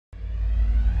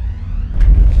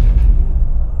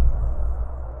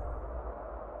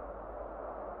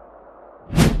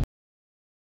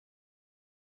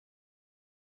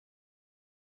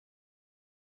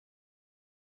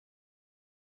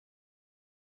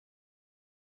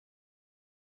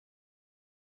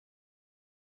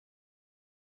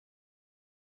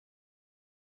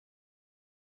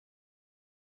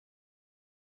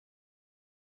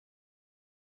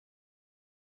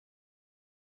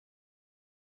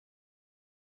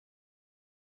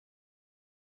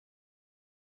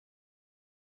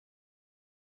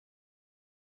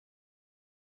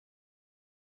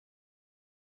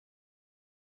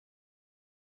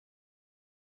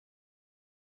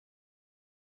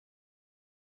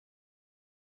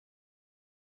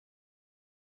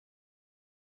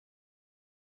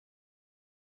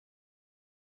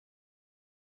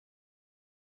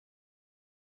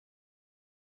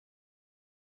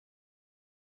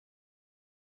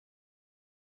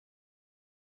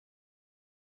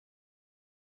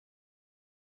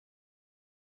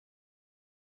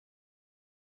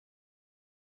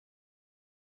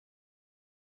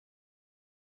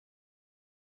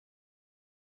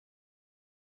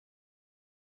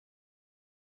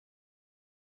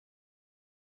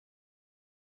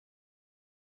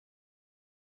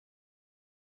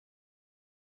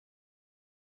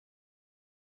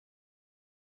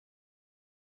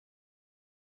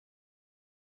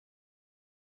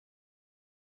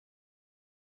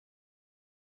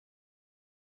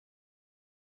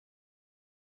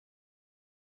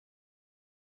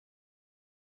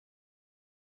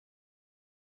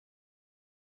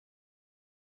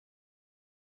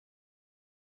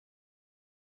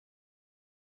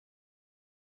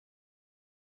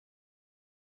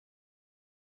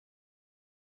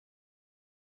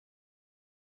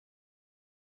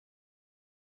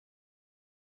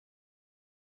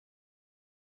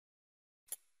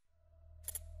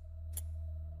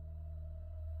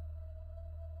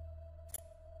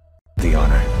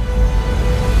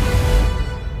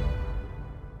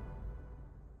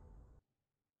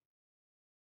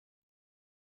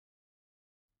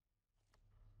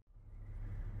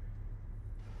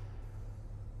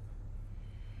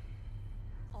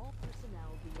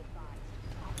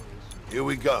Here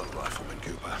we go, Rifleman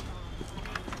Cooper.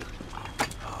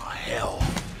 Oh, hell.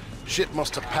 Shit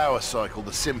must have power cycled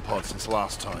the sim pod since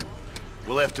last time.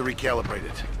 We'll have to recalibrate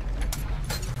it.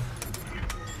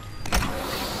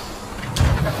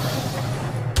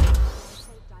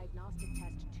 Diagnostic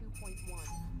test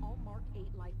 2.1. All Mark 8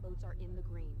 lifeboats are in the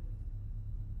green.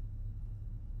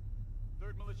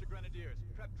 3rd Militia Grenadiers,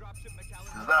 prep dropship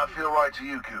McAllen. Does that feel right to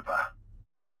you, Cooper?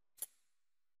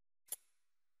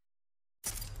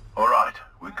 All right,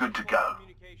 we're good to go.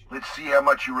 Let's see how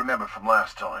much you remember from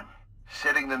last time.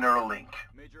 Setting the neural link.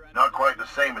 Not quite the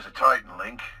same as a Titan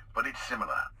link, but it's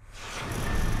similar.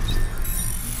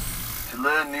 To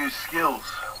learn new skills,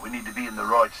 we need to be in the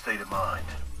right state of mind.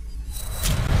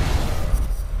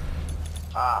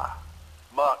 Ah,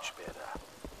 much better.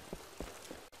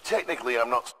 Technically, I'm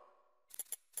not...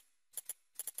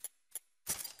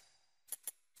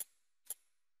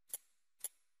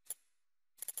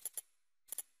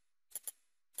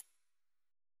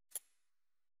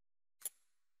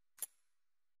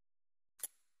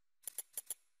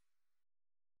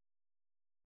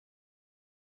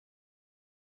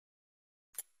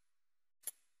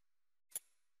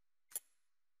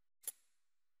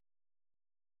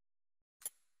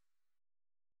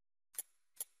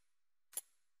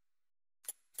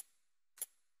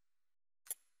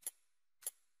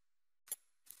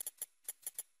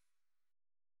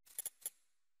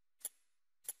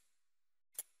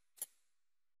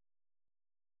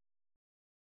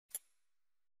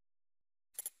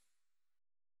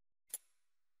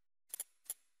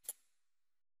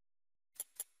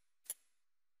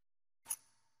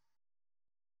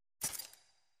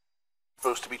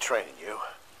 Supposed to be training you,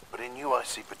 but in you I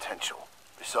see potential.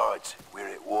 Besides, we're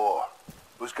at war.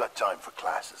 Who's got time for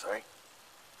classes, eh?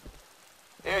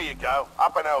 Here you go,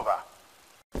 up and over.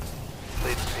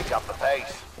 Let's pick up the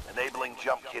pace, enabling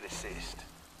jump kit assist.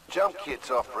 Jump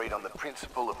kits operate on the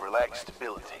principle of relaxed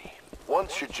stability.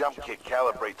 Once your jump kit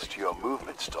calibrates to your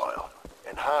movement style,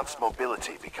 enhanced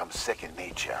mobility becomes second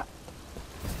nature.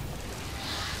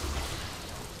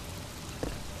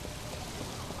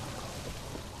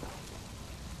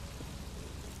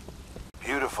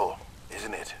 Beautiful,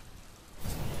 isn't it?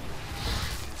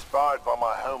 Inspired by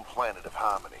my home planet of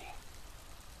Harmony.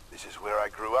 This is where I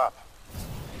grew up.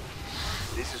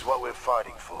 This is what we're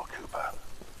fighting for, Cooper.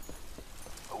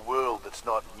 A world that's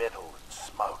not metal and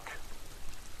smoke.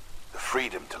 The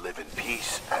freedom to live in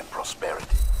peace and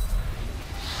prosperity.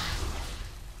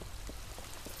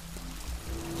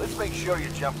 Let's make sure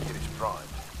your jump kit is primed.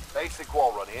 Basic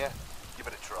wall run here. Give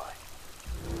it a try.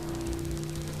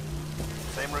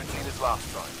 Same routine as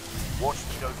last time. Watch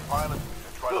the ghost pilot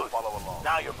and try to follow along.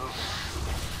 Now you're moving.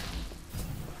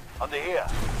 Under here,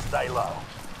 stay low.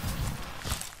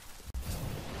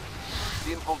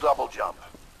 Simple double jump.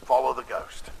 Follow the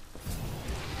ghost.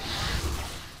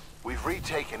 We've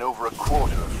retaken over a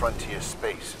quarter of frontier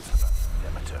space since the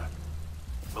Demeter.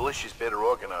 Militia's better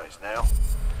organized now.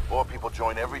 More people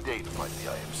join every day to fight the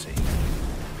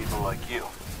IMC. People like you.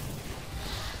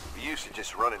 We used to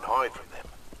just run and hide from them.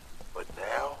 But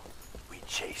now, we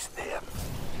chase them.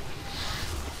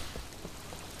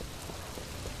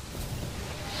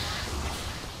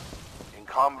 In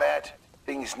combat,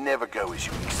 things never go as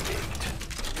you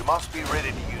expect. You must be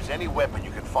ready to use any weapon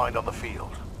you can find on the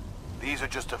field. These are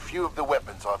just a few of the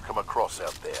weapons I've come across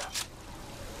out there.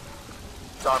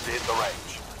 Time to hit the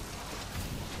range.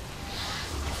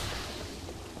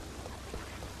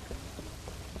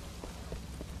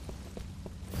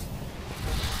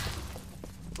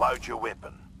 Load your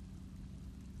weapon.